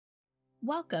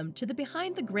Welcome to the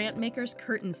Behind the Grantmakers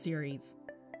Curtain series.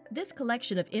 This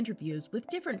collection of interviews with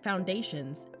different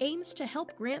foundations aims to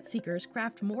help grant seekers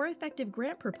craft more effective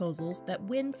grant proposals that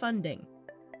win funding.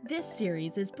 This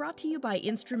series is brought to you by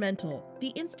Instrumentl,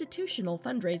 the institutional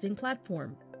fundraising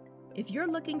platform. If you're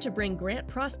looking to bring grant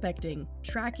prospecting,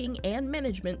 tracking, and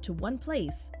management to one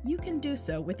place, you can do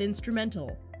so with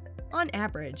Instrumentl. On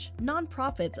average,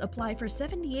 nonprofits apply for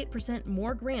 78%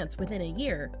 more grants within a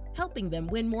year, helping them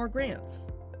win more grants.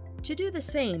 To do the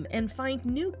same and find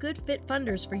new good fit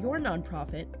funders for your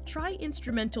nonprofit, try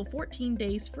Instrumentl 14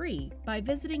 days free by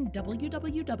visiting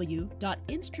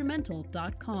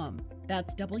www.instrumentl.com.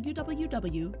 That's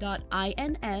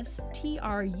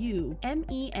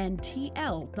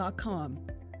www.instrumentl.com.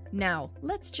 Now,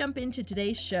 let's jump into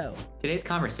today's show. Today's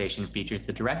conversation features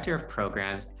the Director of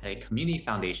Programs at a community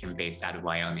foundation based out of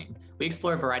Wyoming. We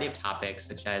explore a variety of topics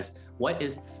such as what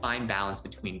is the fine balance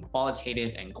between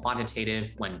qualitative and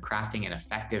quantitative when crafting an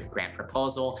effective grant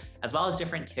proposal, as well as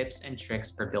different tips and tricks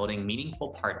for building meaningful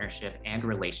partnership and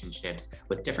relationships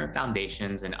with different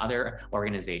foundations and other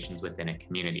organizations within a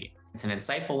community. It's an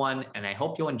insightful one, and I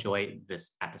hope you'll enjoy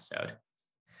this episode.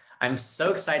 I'm so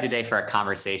excited today for our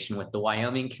conversation with the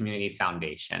Wyoming Community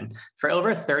Foundation. For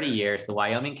over 30 years, the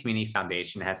Wyoming Community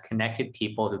Foundation has connected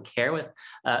people who care with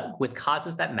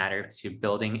causes that matter to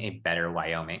building a better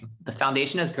Wyoming. The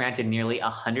foundation has granted nearly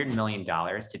 $100 million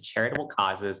to charitable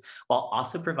causes while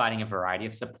also providing a variety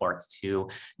of supports to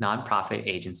nonprofit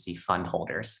agency fund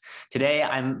holders. Today,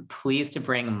 I'm pleased to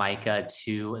bring Micah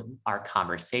to our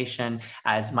conversation,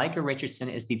 as Micah Richardson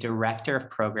is the Director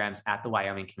of Programs at the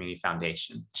Wyoming Community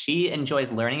Foundation. She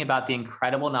enjoys learning about the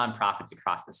incredible nonprofits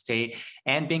across the state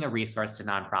and being a resource to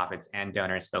nonprofits and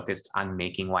donors focused on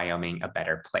making Wyoming a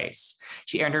better place.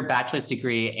 She earned her bachelor's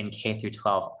degree in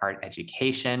K-12 art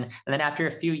education, and then after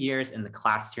a few years in the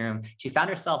classroom, she found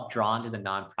herself drawn to the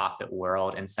nonprofit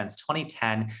world, and since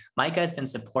 2010, Micah has been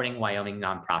supporting Wyoming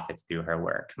nonprofits through her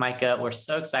work. Micah, we're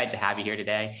so excited to have you here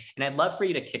today, and I'd love for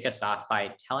you to kick us off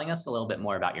by telling us a little bit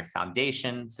more about your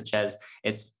foundation, such as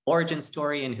its origin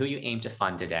story and who you aim to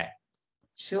fund today.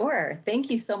 Sure. Thank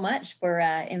you so much for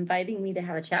inviting me to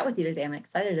have a chat with you today. I'm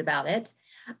excited about it.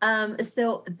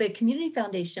 So the Community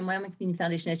Foundation, Wyoming Community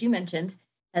Foundation, as you mentioned,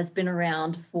 has been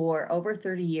around for over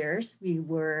 30 years. We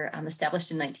were established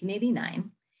in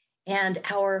 1989. And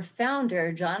our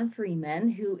founder, John Freeman,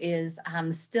 who is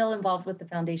still involved with the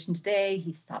foundation today,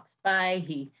 he stops by,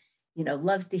 he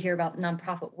loves to hear about the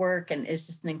nonprofit work and is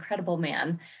just an incredible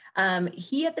man.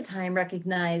 He at the time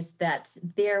recognized that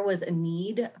there was a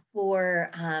need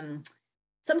for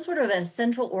some sort of a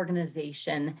central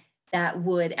organization that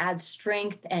would add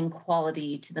strength and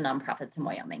quality to the nonprofits in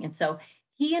Wyoming. And so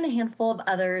he and a handful of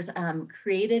others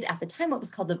created at the time what was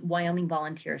called the Wyoming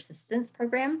Volunteer Assistance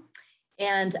Program.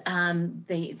 And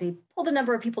they pulled a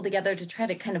number of people together to try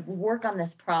to kind of work on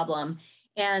this problem,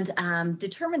 and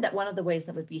determined that one of the ways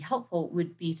that would be helpful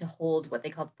would be to hold what they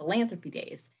called philanthropy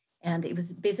days. And it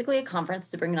was basically a conference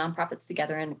to bring nonprofits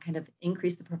together and kind of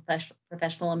increase the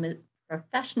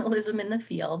professionalism in the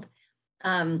field.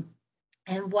 And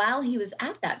while he was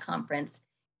at that conference,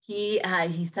 he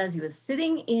says he was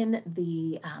sitting in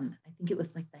the, I think it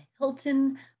was like the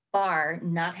Hilton bar,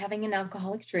 not having an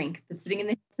alcoholic drink, but sitting in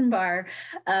the Hilton bar.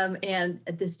 And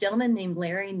this gentleman named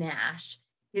Larry Nash,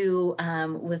 who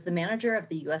was the manager of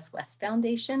the U.S. West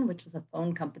Foundation, which was a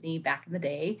phone company back in the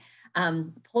day,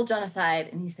 pulled John aside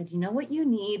and he said, "You know what you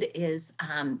need is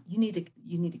you need to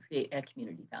create a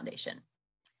community foundation."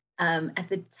 At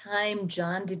the time,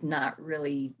 John did not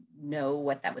really know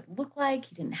what that would look like.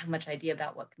 He didn't have much idea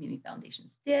about what community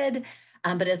foundations did,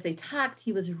 but as they talked,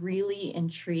 he was really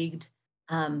intrigued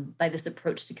by this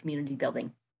approach to community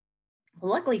building.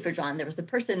 Luckily for John, there was a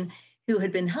person who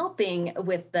had been helping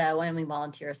with the Wyoming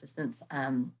Volunteer Assistance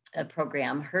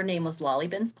Program. Her name was Lolly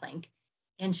Benz-Plank,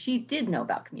 and she did know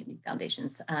about community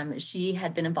foundations. She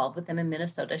had been involved with them in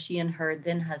Minnesota, she and her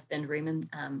then husband,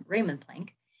 Raymond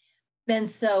Plank. And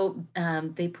so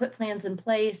they put plans in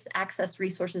place, accessed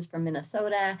resources from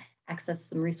Minnesota, accessed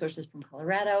some resources from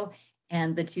Colorado,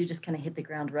 and the two just kind of hit the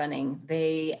ground running.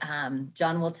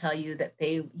 John will tell you that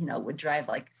they, would drive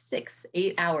like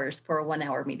 6-8 hours for a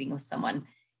 1-hour meeting with someone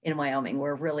in Wyoming.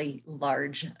 We're really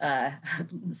large,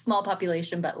 small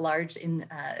population, but large in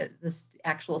this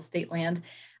actual state land.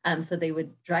 So they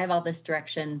would drive all this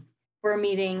direction for a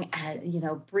meeting,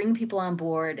 bring people on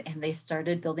board, and they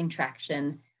started building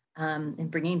traction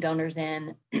and bringing donors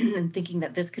in and thinking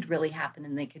that this could really happen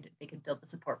and they could build the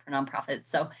support for nonprofits.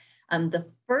 So the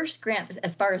first grant,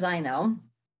 as far as I know,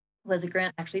 was a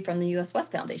grant actually from the U.S.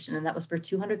 West Foundation, and that was for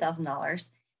 $200,000.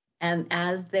 And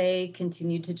as they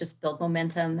continued to just build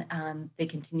momentum, they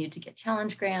continued to get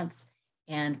challenge grants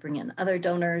and bring in other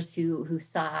donors who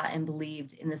saw and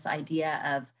believed in this idea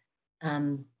of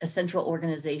a central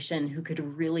organization who could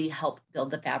really help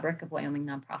build the fabric of Wyoming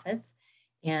nonprofits.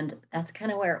 And that's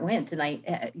kind of where it went. And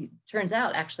it turns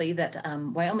out actually that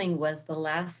Wyoming was the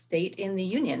last state in the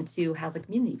union to house a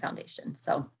community foundation.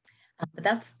 So, but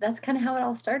that's kind of how it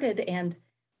all started. And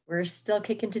we're still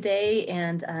kicking today,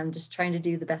 and just trying to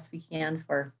do the best we can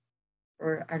for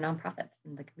our nonprofits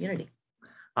in the community.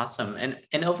 Awesome.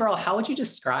 And overall, how would you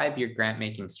describe your grant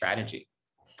making strategy?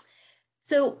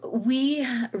 So we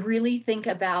really think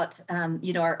about,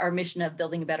 our mission of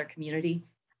building a better community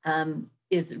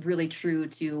is really true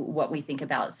to what we think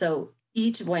about. So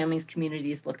each of Wyoming's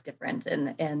communities look different,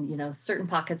 and certain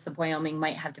pockets of Wyoming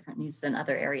might have different needs than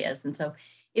other areas. And so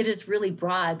it is really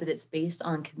broad, but it's based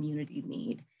on community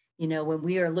need. When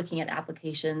we are looking at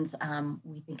applications,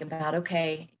 we think about,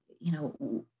 okay,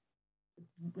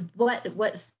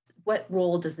 what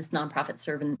role does this nonprofit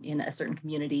serve in a certain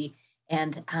community,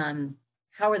 and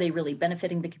how are they really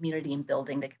benefiting the community and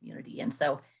building the community? And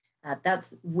so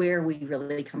that's where we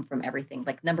really come from everything.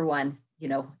 Like, number one,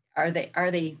 are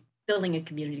they building a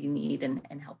community need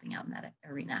and helping out in that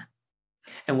arena?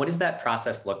 And what does that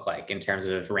process look like in terms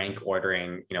of rank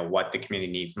ordering, what the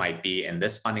community needs might be in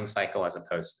this funding cycle as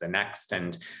opposed to the next?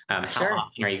 And how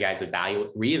often are you guys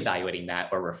reevaluating that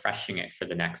or refreshing it for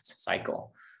the next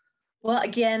cycle? Well,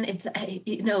 again, it's,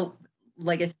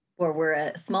 like I said before, we're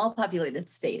a small populated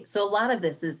state. So a lot of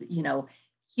this is,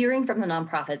 hearing from the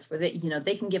nonprofits where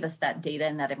they can give us that data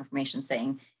and that information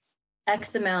saying,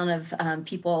 X amount of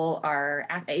people are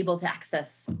able to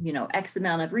access, X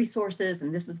amount of resources,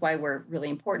 and this is why we're really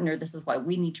important, or this is why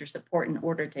we need your support in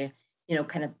order to,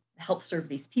 kind of help serve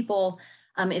these people.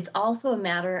 It's also a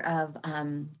matter of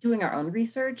doing our own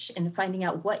research and finding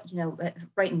out what,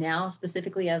 right now,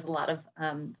 specifically as a lot of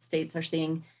states are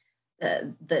seeing,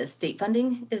 the state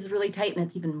funding is really tight, and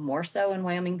it's even more so in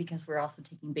Wyoming because we're also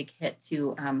taking a big hit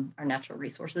to our natural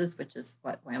resources, which is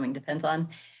what Wyoming depends on.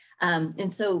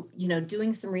 And so,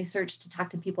 doing some research to talk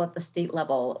to people at the state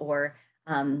level or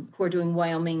who are doing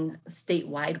Wyoming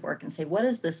statewide work and say, what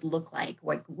does this look like?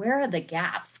 Where are the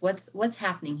gaps? What's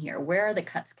happening here? Where are the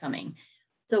cuts coming?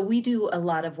 So we do a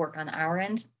lot of work on our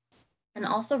end, and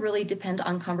also really depend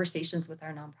on conversations with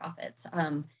our nonprofits.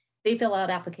 They fill out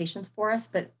applications for us,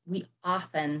 but we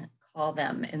often call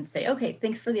them and say, okay,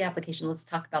 thanks for the application. Let's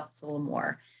talk about this a little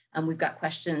more. We've got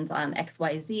questions on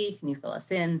XYZ. Can you fill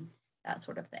us in? That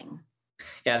sort of thing.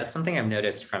 Yeah, that's something I've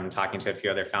noticed from talking to a few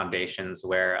other foundations,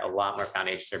 where a lot more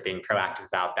foundations are being proactive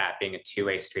about that being a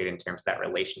two-way street in terms of that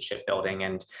relationship building.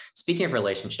 And speaking of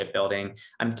relationship building,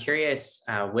 I'm curious,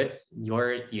 with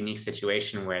your unique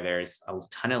situation where there's a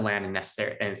ton of land and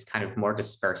it's kind of more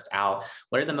dispersed out,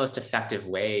 what are the most effective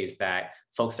ways that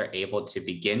folks are able to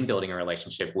begin building a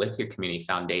relationship with your community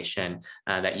foundation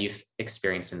that you've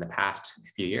experienced in the past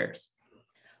few years?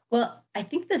 Well, I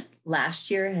think this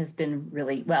last year has been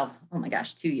really, well, oh my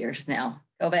gosh, 2 years now,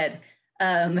 COVID.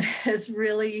 It's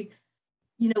really,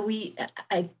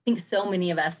 I think so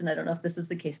many of us, and I don't know if this is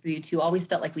the case for you too, always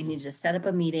felt like we needed to set up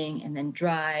a meeting and then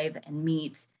drive and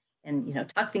meet and,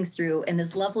 talk things through. And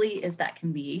as lovely as that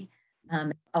can be,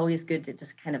 it's always good to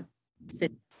just kind of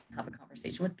sit and have a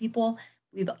conversation with people.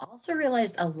 We've also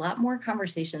realized a lot more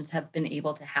conversations have been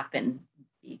able to happen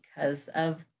because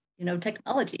of,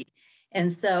 technology.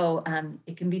 And so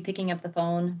it can be picking up the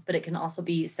phone, but it can also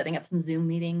be setting up some Zoom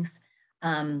meetings.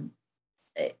 I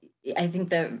think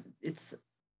that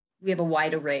we have a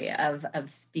wide array of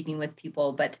speaking with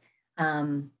people, but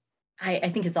I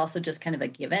think it's also just kind of a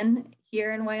given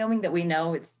here in Wyoming that we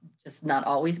know it's just not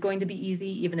always going to be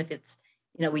easy, even if it's,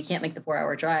 we can't make the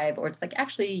 4-hour drive, or it's like,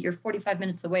 actually, you're 45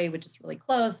 minutes away, which is really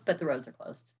close, but the roads are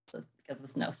closed because of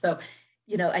snow. So,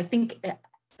 I think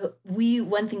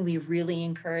one thing we really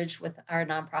encourage with our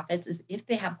nonprofits is if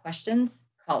they have questions,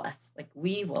 call us. Like,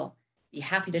 we will be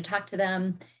happy to talk to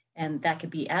them. And that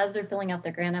could be as they're filling out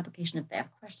their grant application, if they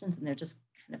have questions and they're just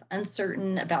kind of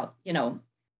uncertain about,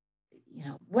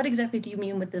 what exactly do you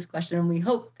mean with this question? And we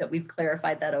hope that we've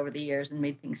clarified that over the years and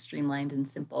made things streamlined and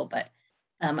simple. But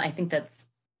I think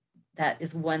that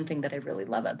is one thing that I really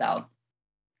love about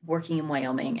working in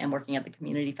Wyoming and working at the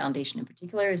Community Foundation in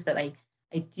particular, is that I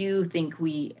do think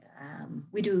we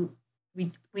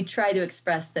try to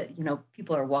express that,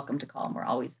 people are welcome to call, and we're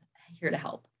always here to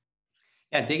help.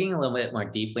 Yeah, digging a little bit more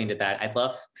deeply into that, I'd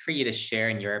love for you to share,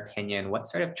 in your opinion, what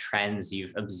sort of trends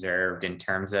you've observed in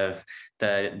terms of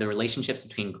the relationships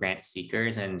between grant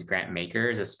seekers and grant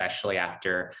makers, especially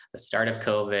after the start of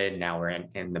COVID. Now we're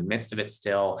in the midst of it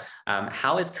still.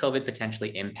 How has COVID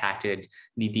potentially impacted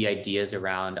the ideas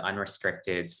around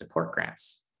unrestricted support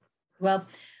grants? Well,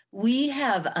 we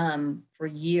have for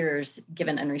years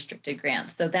given unrestricted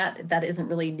grants, so that isn't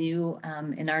really new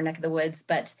in our neck of the woods,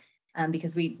 but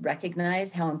because we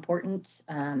recognize how important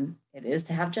it is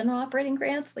to have general operating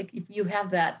grants. Like if you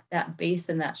have that base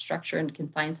and that structure and can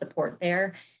find support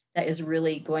there, that is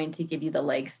really going to give you the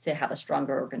legs to have a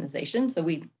stronger organization. So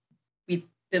we've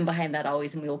been behind that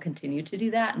always, and we will continue to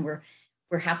do that, and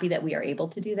we're happy that we are able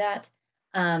to do that.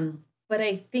 But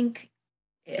I think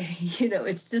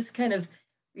it's just kind of,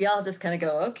 we all just kind of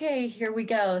go, okay, here we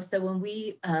go. So when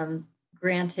we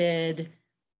granted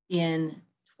in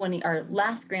our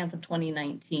last grants of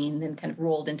 2019, then kind of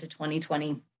rolled into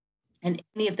 2020, and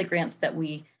any of the grants that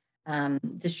we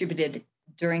distributed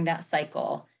during that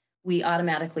cycle, we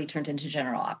automatically turned into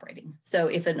general operating. So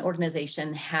if an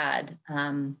organization had,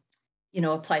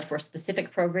 applied for a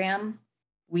specific program,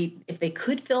 if they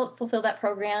could fulfill that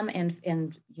program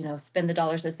and spend the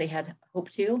dollars as they had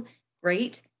hoped to,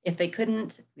 great. If they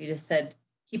couldn't, we just said,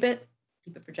 keep it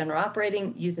for general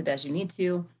operating, use it as you need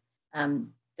to.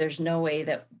 There's no way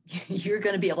that you're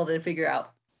going to be able to figure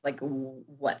out like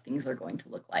what things are going to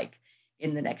look like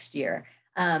in the next year.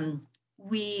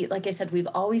 Like I said, we've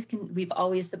always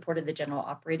supported the general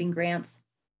operating grants.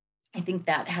 I think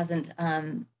that hasn't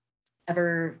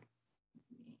ever.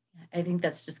 I think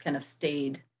that's just kind of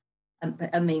stayed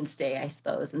a mainstay, I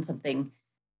suppose, and something.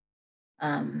 Yeah,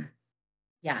 I'm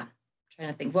trying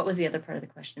to think. What was the other part of the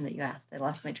question that you asked? I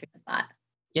lost my train of thought.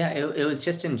 Yeah, it was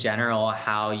just in general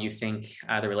how you think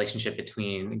the relationship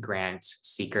between grant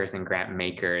seekers and grant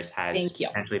makers has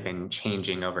potentially been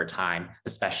changing over time,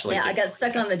 especially. Yeah, I got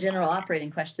stuck on the general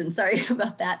operating question. Sorry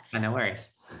about that. No worries.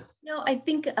 No, I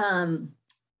think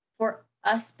for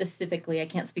us specifically, I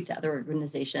can't speak to other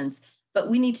organizations, but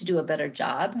we need to do a better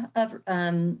job of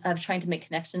trying to make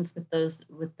connections with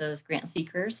those grant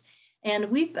seekers.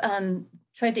 And we've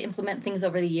tried to implement things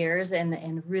over the years,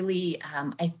 and really,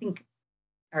 I think,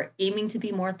 are aiming to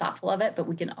be more thoughtful of it, but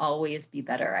we can always be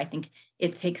better. I think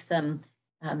it takes some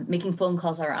making phone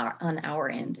calls on our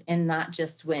end, and not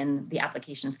just when the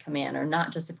applications come in, or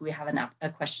not just if we have a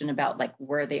question about like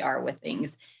where they are with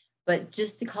things, but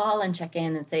just to call and check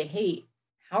in and say, hey,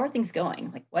 how are things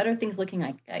going? Like, what are things looking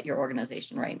like at your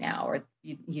organization right now? Or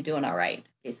you doing all right?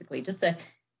 Basically, just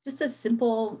a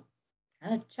simple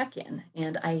kind of check-in.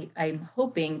 And I'm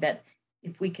hoping that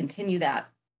if we continue that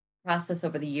process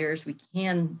over the years, we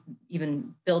can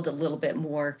even build a little bit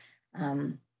more,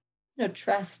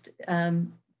 trust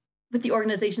with the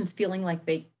organizations feeling like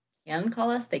they can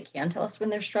call us, they can tell us when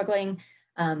they're struggling,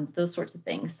 those sorts of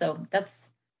things. So that's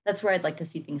where I'd like to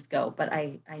see things go. But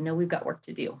I know we've got work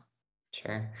to do.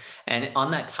 Sure. And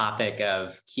on that topic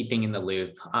of keeping in the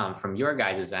loop from your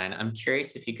guys' end, I'm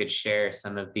curious if you could share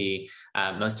some of the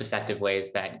most effective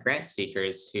ways that grant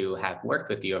seekers who have worked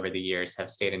with you over the years have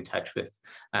stayed in touch with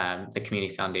the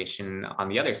Community Foundation on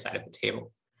the other side of the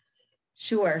table.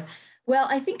 Sure. Well,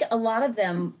 I think a lot of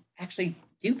them actually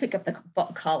do pick up the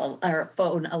call or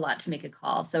phone a lot to make a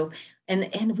call. So,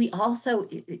 and we also,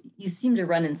 you seem to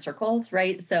run in circles,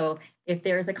 right? So if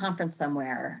there's a conference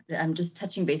somewhere, I'm just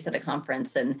touching base at a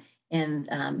conference, and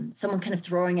someone kind of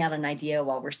throwing out an idea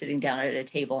while we're sitting down at a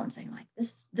table and saying like,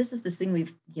 this is this thing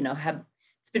we've,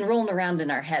 it's been rolling around in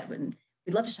our head, and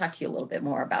we'd love to talk to you a little bit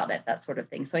more about it, that sort of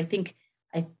thing. So I think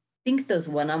those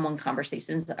one-on-one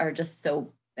conversations are just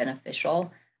so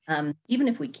beneficial. Even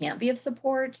if we can't be of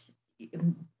support,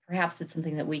 perhaps it's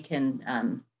something that we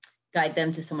can guide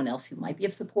them to someone else who might be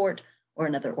of support, or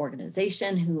another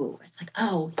organization who it's like,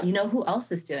 oh, who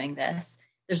else is doing this?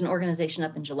 There's an organization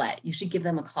up in Gillette. You should give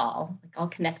them a call. Like, I'll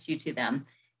connect you to them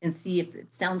and see if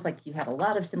it sounds like you have a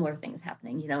lot of similar things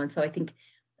happening, And so I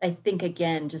think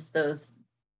again, just those,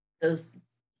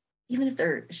 even if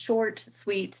they're short,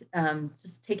 sweet,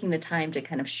 just taking the time to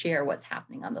kind of share what's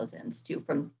happening on those ends too,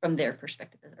 from their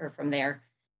perspective, or from their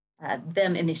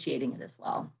them initiating it as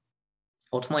well.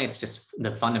 Ultimately, it's just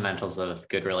the fundamentals of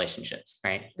good relationships,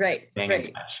 right? Right. Staying in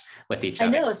touch with each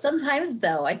other. I know sometimes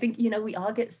though, I think, we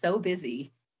all get so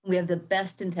busy. We have the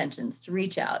best intentions to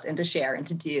reach out and to share and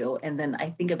to do. And then I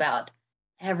think about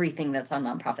everything that's on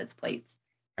nonprofits' plates.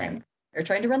 Right. And they're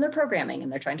trying to run their programming, and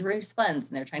they're trying to raise funds,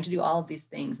 and they're trying to do all of these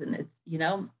things. And it's,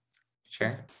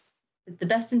 Sure. the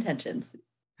best intentions.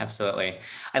 Absolutely.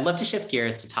 I'd love to shift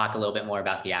gears to talk a little bit more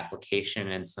about the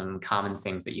application and some common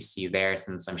things that you see there,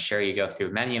 since I'm sure you go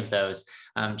through many of those.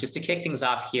 Just to kick things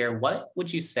off here, what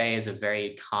would you say is a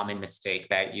very common mistake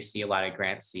that you see a lot of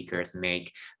grant seekers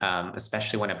make,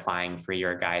 especially when applying for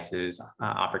your guys'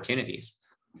 opportunities?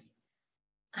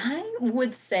 I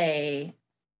would say,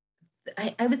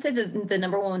 I would say that the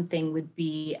number one thing would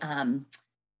be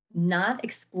not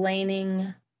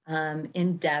explaining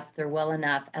in depth or well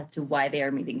enough as to why they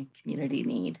are meeting a community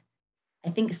need. I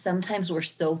think sometimes we're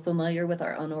so familiar with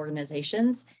our own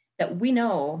organizations that we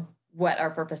know what our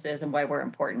purpose is and why we're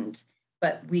important,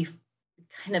 but we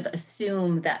kind of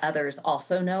assume that others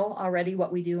also know already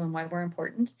what we do and why we're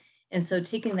important. And so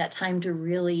taking that time to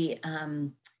really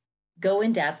go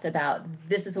in depth about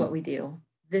this is what we do,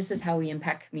 this is how we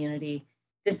impact community,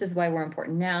 this is why we're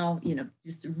important now,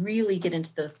 just really get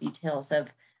into those details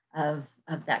of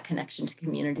that connection to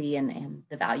community and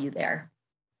the value there.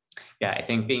 Yeah, I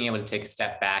think being able to take a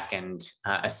step back and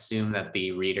assume that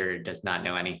the reader does not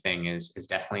know anything is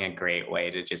definitely a great way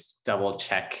to just double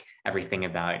check everything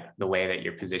about the way that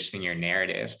you're positioning your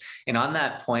narrative. And on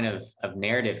that point of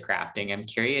narrative crafting, I'm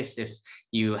curious if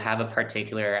you have a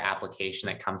particular application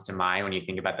that comes to mind when you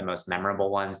think about the most memorable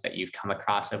ones that you've come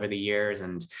across over the years.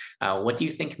 And what do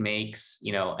you think makes,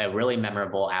 a really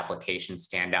memorable application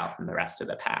stand out from the rest of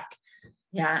the pack?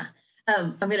 Yeah.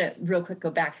 I'm going to real quick go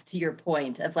back to your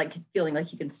point of like feeling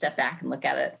like you can step back and look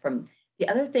at it from the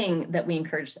other thing that we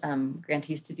encourage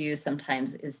grantees to do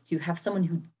sometimes is to have someone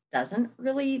who doesn't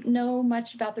really know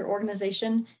much about their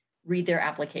organization read their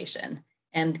application.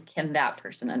 And can that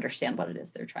person understand what it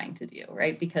is they're trying to do,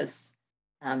 right? Because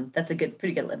that's a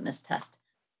pretty good litmus test.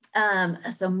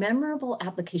 So memorable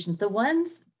applications, the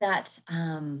ones that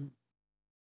I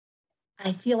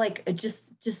feel like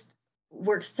just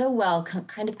work so well,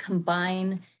 kind of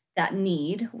combine that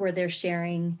need where they're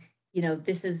sharing,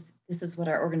 this is what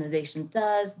our organization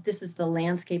does, this is the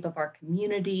landscape of our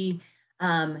community,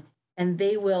 and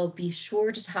they will be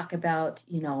sure to talk about,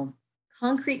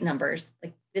 concrete numbers,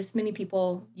 like this many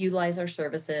people utilize our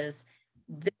services,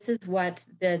 this is what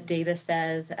the data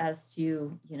says as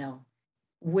to,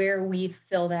 where we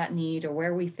fill that need or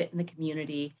where we fit in the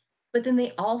community. But then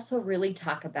they also really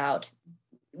talk about,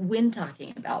 when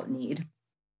talking about need,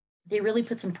 they really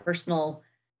put some personal,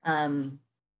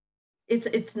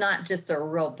 it's not just a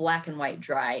real black and white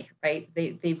dry, right?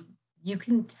 You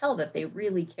can tell that they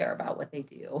really care about what they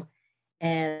do.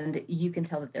 And you can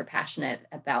tell that they're passionate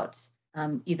about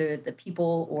either the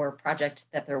people or project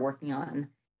that they're working on,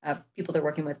 people they're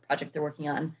working with, project they're working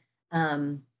on.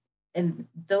 And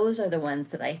those are the ones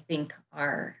that I think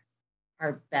are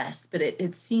best. But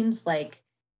it seems like,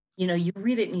 you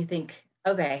read it and you think,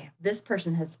 okay, this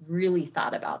person has really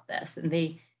thought about this and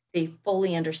they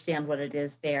fully understand what it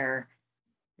is they're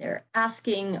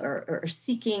asking or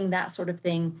seeking, that sort of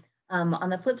thing.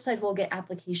 On the flip side, we'll get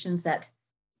applications that,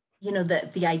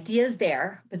 the idea is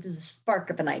there, but there's a spark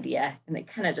of an idea and they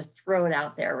kind of just throw it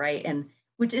out there, right? And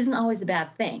which isn't always a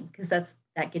bad thing because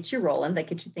that gets you rolling, that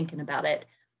gets you thinking about it.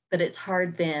 But it's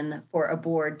hard then for a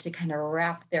board to kind of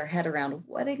wrap their head around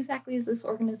what exactly is this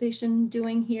organization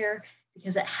doing here,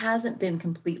 because it hasn't been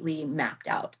completely mapped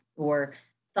out or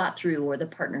thought through, or the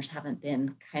partners haven't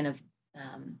been kind of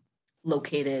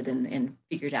located and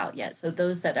figured out yet. So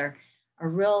those that are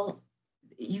real,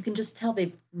 you can just tell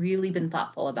they've really been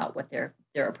thoughtful about what their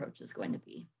approach is going to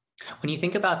be. When you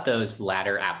think about those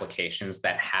latter applications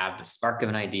that have the spark of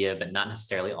an idea, but not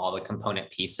necessarily all the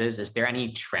component pieces, is there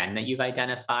any trend that you've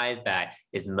identified that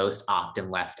is most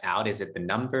often left out? Is it the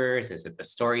numbers? Is it the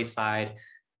story side?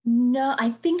 No,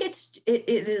 I think it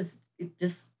is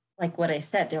just like what I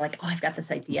said. They're like, oh, I've got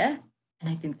this idea and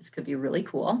I think this could be really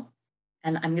cool.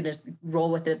 And I'm going to just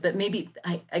roll with it. But maybe,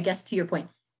 I guess to your point,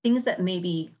 things that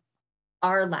maybe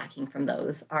are lacking from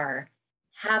those are,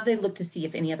 have they looked to see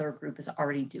if any other group is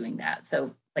already doing that?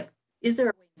 So like, is there a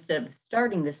way, instead of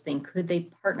starting this thing, could they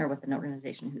partner with an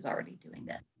organization who's already doing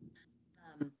this?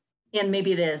 And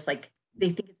maybe it is like, they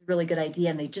think it's a really good idea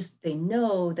and they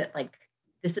know that like,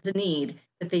 this is a need,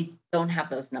 but they don't have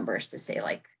those numbers to say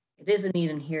like, it is a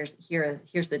need and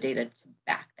here's the data to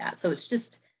back that. So it's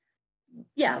just,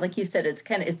 yeah, like you said, it's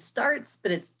kind of, it starts,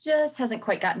 but it's just hasn't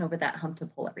quite gotten over that hump to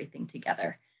pull everything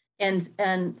together.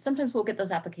 And sometimes we'll get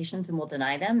those applications and we'll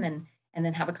deny them and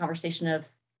then have a conversation of,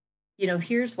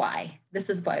 here's why. This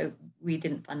is why we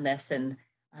didn't fund this. And,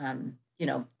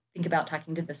 think about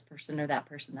talking to this person or that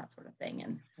person, that sort of thing,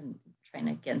 and trying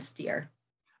to, again, steer.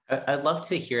 I'd love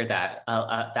to hear that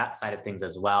side of things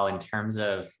as well, in terms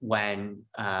of when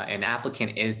an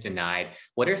applicant is denied.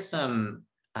 What are some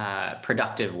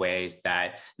productive ways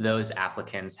that those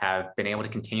applicants have been able to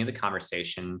continue the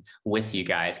conversation with you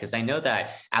guys? Because I know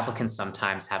that applicants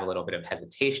sometimes have a little bit of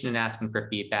hesitation in asking for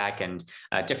feedback, and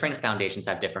different foundations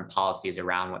have different policies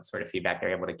around what sort of feedback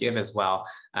they're able to give as well.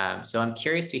 So I'm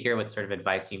curious to hear what sort of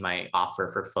advice you might offer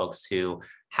for folks who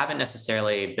haven't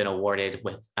necessarily been awarded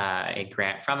with a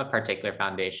grant from a particular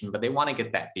foundation, but they want to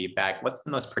get that feedback. What's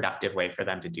the most productive way for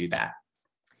them to do that?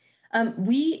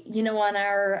 On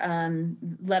our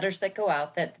letters that go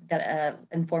out that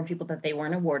inform people that they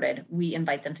weren't awarded, we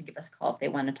invite them to give us a call if they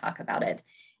want to talk about it.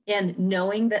 And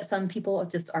knowing that some people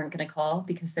just aren't going to call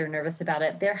because they're nervous about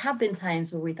it, there have been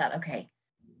times where we thought, okay,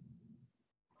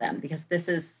 because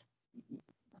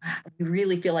we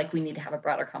really feel like we need to have a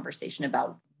broader conversation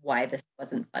about why this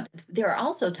wasn't funded. There are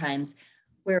also times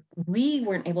where we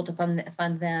weren't able to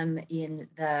fund them in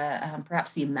the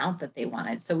perhaps the amount that they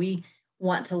wanted. So we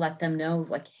want to let them know,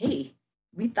 like, hey,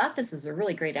 we thought this was a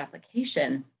really great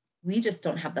application. We just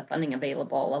don't have the funding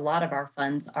available. A lot of our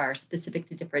funds are specific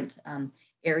to different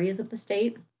areas of the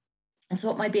state. And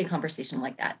so it might be a conversation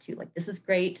like that too. Like, this is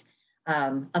great,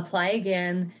 apply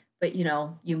again, but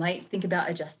you might think about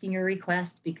adjusting your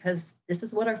request because this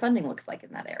is what our funding looks like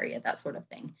in that area, that sort of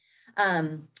thing.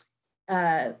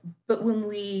 But when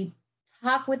we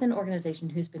talk with an organization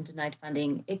who's been denied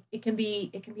funding, it can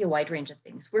be a wide range of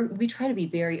things. We try to be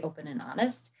very open and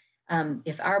honest.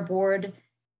 If our board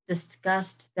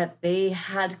discussed that they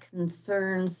had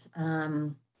concerns,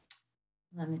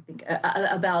 let me think,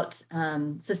 about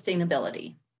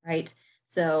sustainability, right?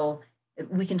 So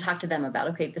we can talk to them about,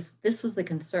 okay, this was the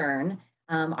concern.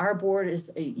 Our board is,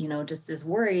 just as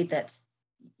worried that,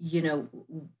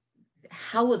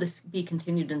 how will this be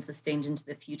continued and sustained into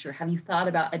the future? Have you thought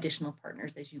about additional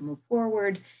partners as you move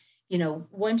forward?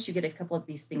 Once you get a couple of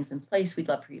these things in place, we'd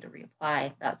love for you to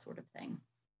reapply, that sort of thing.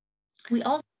 We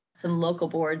also have some local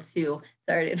boards who,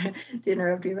 sorry to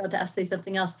interrupt you, about to say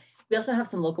something else. We also have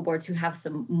some local boards who have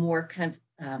some more kind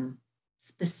of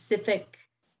specific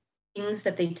things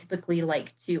that they typically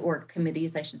like to, or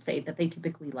committees, I should say, that they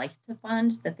typically like to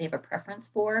fund, that they have a preference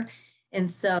for. And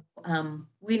so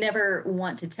we never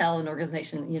want to tell an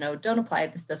organization, don't apply,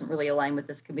 this doesn't really align with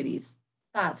this committee's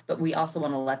thoughts, but we also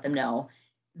want to let them know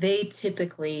they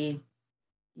typically,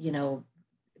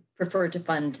 prefer to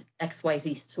fund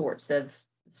XYZ sorts of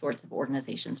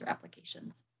organizations or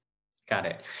applications. Got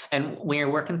it. And when you're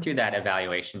working through that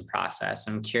evaluation process,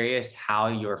 I'm curious how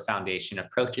your foundation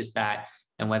approaches that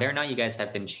and whether or not you guys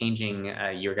have been changing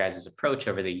your guys' approach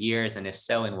over the years, and if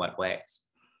so, in what ways?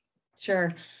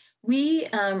 Sure. We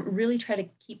really try to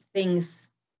keep things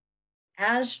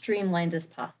as streamlined as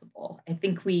possible. I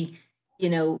think if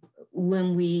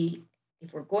we're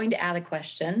going to add a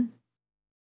question,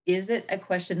 is it a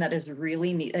question that is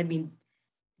really neat? I mean,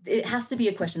 it has to be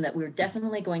a question that we're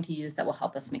definitely going to use that will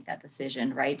help us make that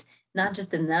decision, right? Not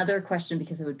just another question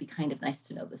because it would be kind of nice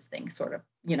to know this thing, sort of,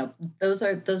 those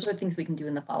are things we can do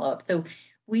in the follow-up. So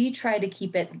we try to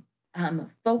keep it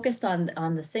focused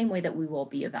on the same way that we will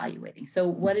be evaluating. So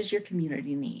what does your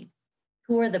community need?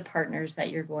 Who are the partners that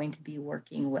you're going to be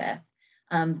working with?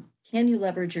 Can you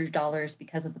leverage your dollars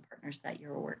because of the partners that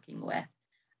you're working with?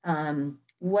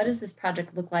 What does this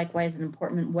project look like? Why is it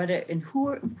important?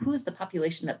 Who is the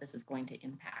population that this is going to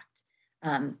impact?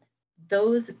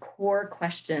 Those core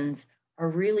questions are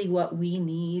really what we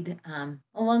need,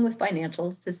 along with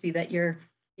financials, to see that you're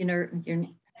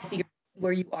healthy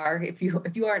where you are. If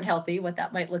you aren't healthy, what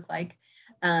that might look like.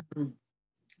 But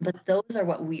those are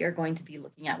what we are going to be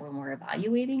looking at when we're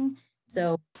evaluating.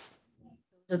 So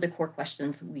those are the core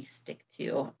questions we stick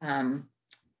to. And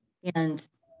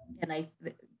I,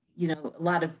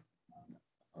 a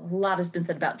lot has been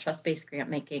said about trust-based grant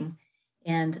making,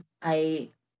 and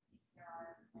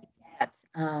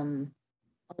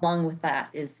along with that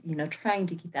is trying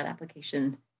to keep that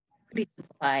application pretty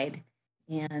simplified,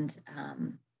 and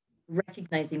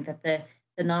recognizing that the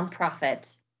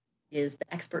nonprofit is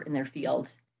the expert in their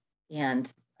field,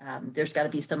 and there's got to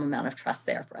be some amount of trust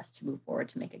there for us to move forward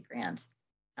to make a grant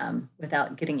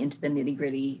without getting into the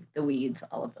nitty-gritty, the weeds,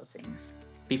 all of those things.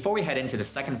 Before we head into the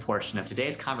second portion of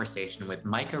today's conversation with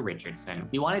Micah Richardson,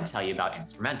 we wanted to tell you about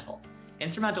Instrumentl.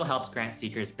 Instrumentl helps grant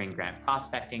seekers bring grant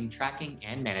prospecting, tracking,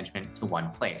 and management to one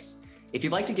place. If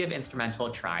you'd like to give Instrumentl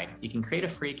a try, you can create a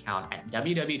free account at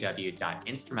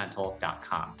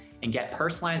www.instrumentl.com and get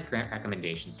personalized grant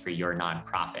recommendations for your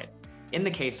nonprofit. In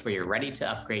the case where you're ready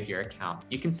to upgrade your account,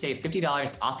 you can save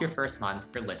 $50 off your first month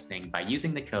for listening by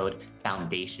using the code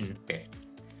FOUNDATION50.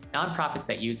 Nonprofits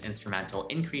that use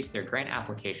Instrumentl increase their grant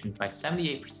applications by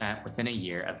 78% within a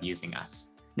year of using us.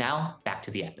 Now, back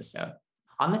to the episode.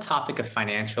 On the topic of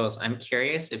financials, I'm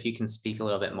curious if you can speak a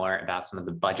little bit more about some of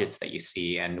the budgets that you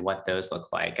see and what those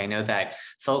look like. I know that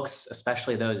folks,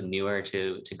 especially those newer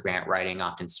to grant writing,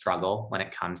 often struggle when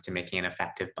it comes to making an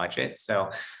effective budget. So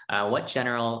what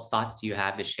general thoughts do you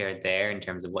have to share there in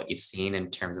terms of what you've seen in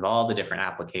terms of all the different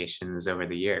applications over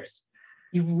the years?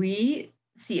 We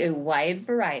see a wide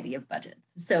variety of budgets.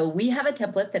 So we have a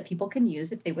template that people can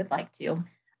use if they would like to.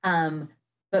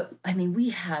 But I mean,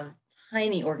 we have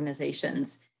tiny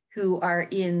organizations who are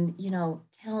in,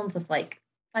 towns of like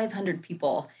 500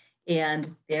 people,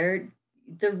 and the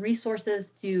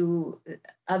resources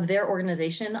of their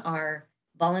organization are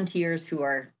volunteers who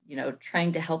are,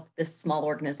 trying to help this small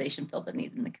organization fill the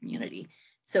need in the community.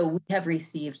 So we have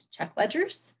received check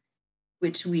ledgers,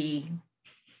 which we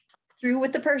through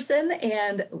with the person.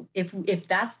 And if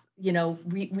that's,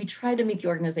 we try to meet the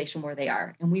organization where they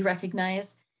are. And we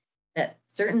recognize that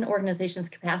certain organizations'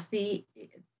 capacity,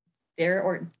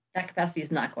 that capacity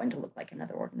is not going to look like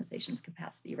another organization's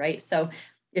capacity, right? So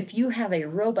if you have a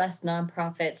robust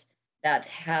nonprofit that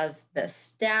has the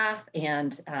staff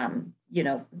and,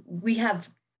 we have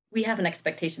an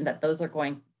expectation that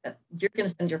that you're going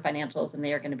to send your financials and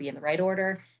they are going to be in the right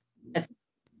order.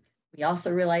 We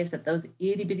also realize that those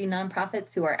itty bitty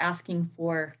nonprofits who are asking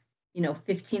for,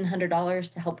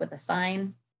 $1,500 to help with a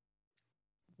sign,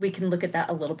 we can look at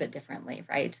that a little bit differently,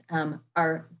 right?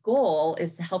 Our goal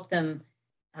is to help them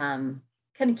kind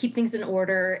of keep things in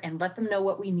order and let them know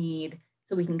what we need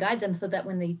so we can guide them so that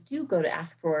when they do go to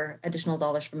ask for additional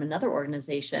dollars from another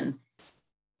organization,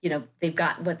 they've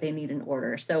got what they need in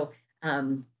order. So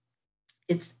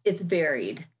it's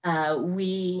varied.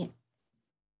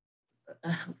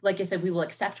 Like I said, we will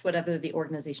accept whatever the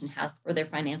organization has for their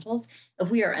financials. If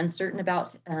we are uncertain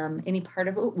about any part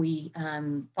of it, we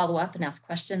follow up and ask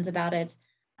questions about it.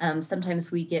 Sometimes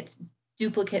we get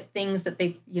duplicate things that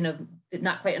they,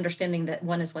 not quite understanding that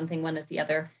one is one thing, one is the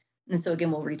other. And so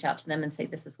again, we'll reach out to them and say,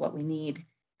 this is what we need.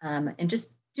 And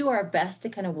just do our best to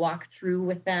kind of walk through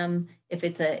with them. If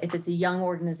it's a young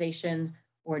organization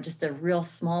or just a real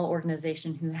small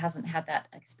organization who hasn't had that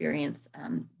experience,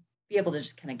 be able to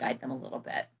just kind of guide them a little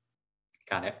bit.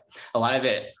 Got it. A lot of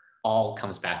it all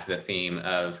comes back to the theme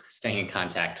of staying in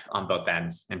contact on both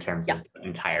ends in terms of the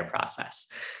entire process.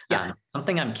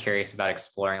 Something I'm curious about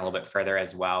exploring a little bit further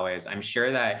as well is I'm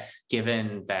sure that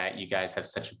given that you guys have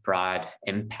such a broad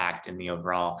impact in the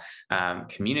overall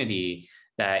community,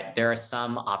 that there are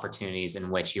some opportunities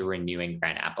in which you're renewing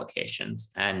grant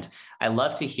applications. And I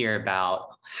love to hear about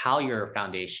how your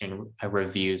foundation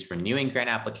reviews renewing grant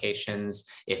applications,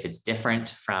 if it's different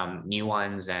from new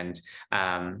ones, and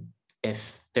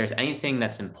if there's anything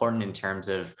that's important in terms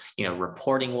of,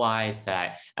 reporting wise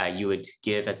that you would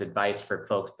give as advice for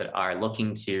folks that are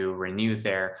looking to renew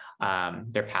their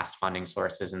past funding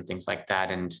sources and things like that.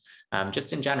 And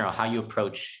just in general, how you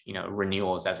approach,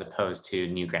 renewals as opposed to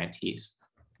new grantees.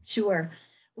 Sure.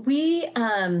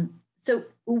 So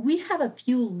we have a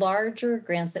few larger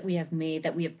grants that we have made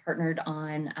that we have partnered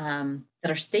on that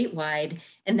are statewide,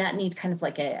 and that need kind of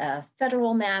like a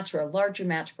federal match or a larger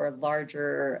match for a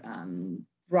larger,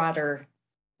 broader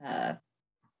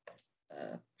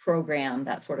program,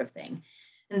 that sort of thing.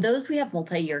 And those we have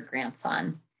multi-year grants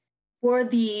on. For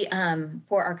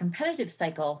our competitive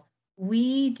cycle,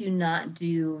 we do not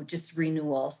do just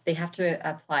renewals. They have to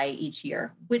apply each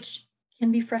year, which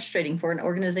can be frustrating for an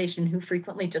organization who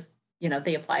frequently just,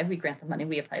 they apply, we grant them money,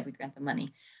 we apply, we grant them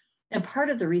money. And part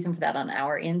of the reason for that on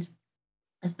our end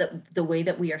is the way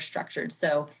that we are structured.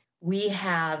 So we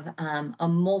have a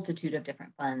multitude of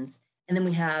different funds, and then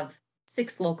we have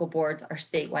 6 local boards, our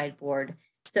statewide board.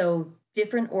 So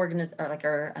different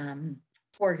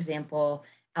for example,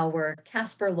 our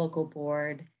Casper local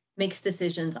board makes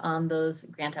decisions on those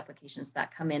grant applications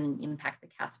that come in and impact the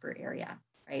Casper area,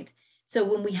 right? So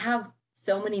when we have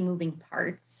so many moving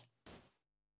parts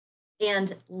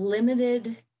and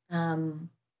limited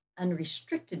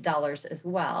unrestricted dollars as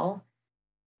well,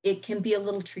 it can be a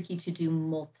little tricky to do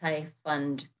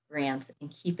multi-fund grants and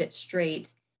keep it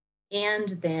straight, and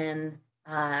then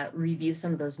review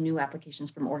some of those new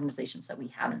applications from organizations that we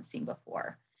haven't seen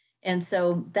before. And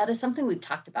so that is something we've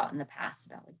talked about in the past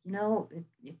about,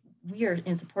 if we are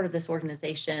in support of this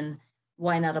organization,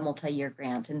 why not a multi-year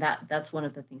grant? And that's one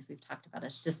of the things we've talked about.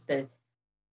 It's just the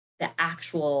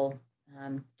actual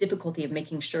difficulty of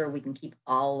making sure we can keep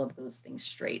all of those things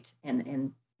straight.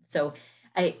 And so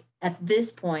at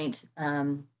this point,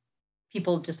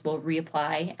 people just will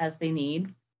reapply as they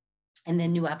need. And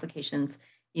then new applications,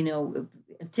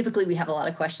 typically we have a lot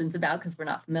of questions about because we're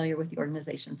not familiar with the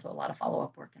organization. So a lot of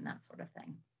follow-up work and that sort of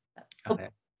thing. That's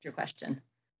your question.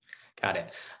 Got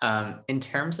it. In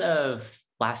terms of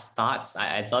last thoughts,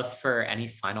 I'd love for any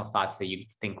final thoughts that you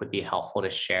think would be helpful to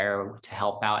share to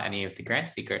help out any of the grant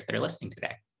seekers that are listening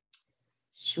today.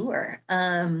 Sure.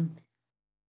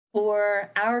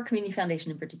 For our community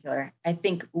foundation in particular, I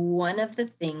think one of the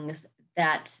things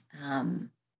that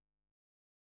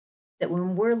that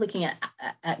when we're looking at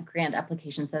grant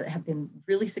applications that have been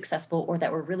really successful or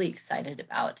that we're really excited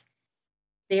about,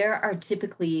 there are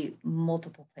typically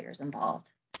multiple players involved.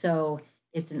 So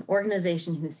it's an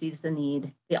organization who sees the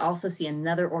need. They also see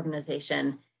another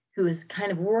organization who is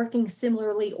kind of working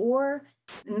similarly, or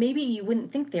maybe you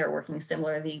wouldn't think they're working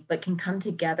similarly, but can come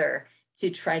together to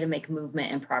try to make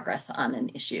movement and progress on an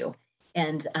issue.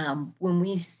 And when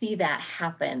we see that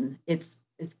happen, it's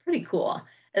pretty cool,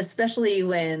 especially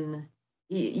when,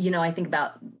 I think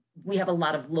about, we have a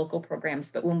lot of local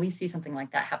programs, but when we see something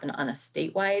like that happen on a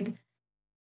statewide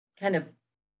kind of,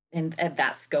 and at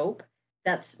that scope,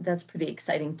 that's pretty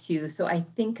exciting too. So I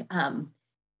think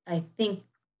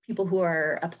people who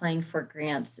are applying for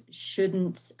grants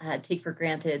shouldn't take for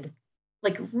granted,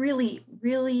 like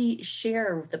really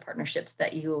share the partnerships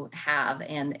that you have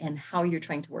and how you're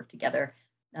trying to work together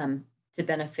to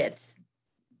benefit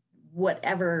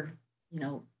whatever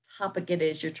topic it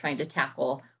is you're trying to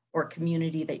tackle or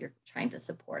community that you're trying to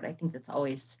support. I think it's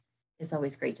always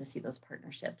great to see those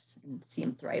partnerships and see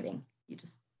them thriving.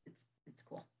 It's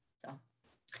cool. So.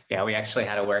 Yeah, we actually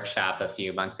had a workshop a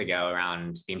few months ago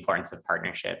around the importance of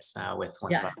partnerships with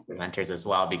one of our presenters as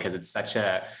well, because it's such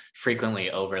a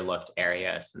frequently overlooked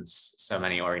area, since so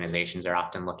many organizations are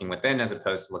often looking within as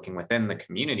opposed to looking within the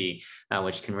community,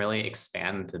 which can really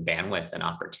expand the bandwidth and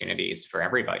opportunities for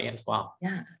everybody as well.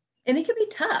 Yeah, and it can be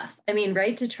tough. I mean,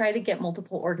 right, to try to get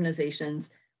multiple organizations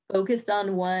focused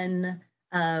on one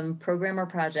program or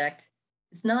project.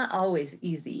 It's not always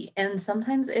easy, and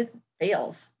sometimes it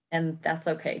fails. And that's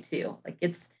okay too.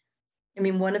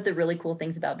 One of the really cool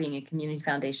things about being a community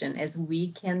foundation is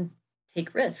we can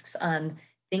take risks on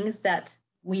things that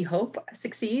we hope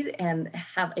succeed and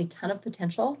have a ton of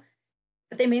potential,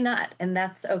 but they may not. And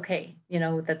that's okay.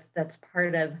 That's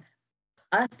part of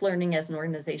us learning as an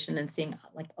organization and seeing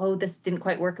like, oh, this didn't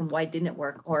quite work and why didn't it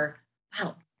work? Or,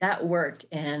 wow, that worked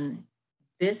and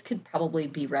this could probably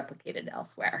be replicated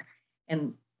elsewhere.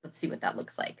 And let's see what that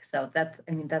looks like. So that's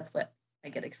what I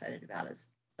get excited about, is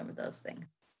some of those things.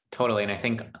 Totally. And I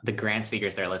think the grant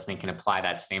seekers that are listening can apply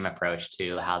that same approach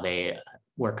to how they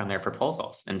work on their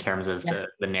proposals in terms of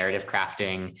the narrative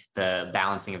crafting, the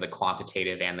balancing of the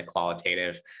quantitative and the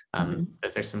qualitative.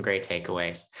 Those are some great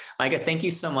takeaways. Micah, thank you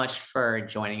so much for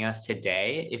joining us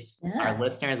today. If our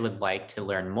listeners would like to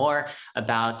learn more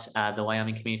about the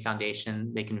Wyoming Community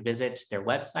Foundation, they can visit their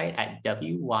website at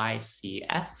wycf.org.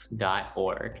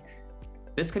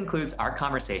 This concludes our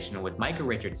conversation with Micah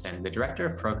Richardson, the Director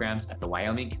of Programs at the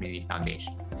Wyoming Community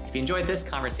Foundation. If you enjoyed this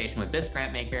conversation with this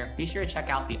grant maker, be sure to check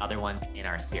out the other ones in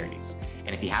our series.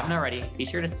 And if you haven't already, be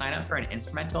sure to sign up for an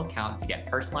Instrumentl account to get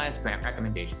personalized grant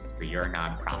recommendations for your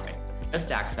nonprofit.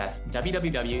 Just access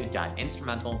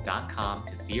www.instrumentl.com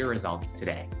to see your results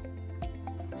today.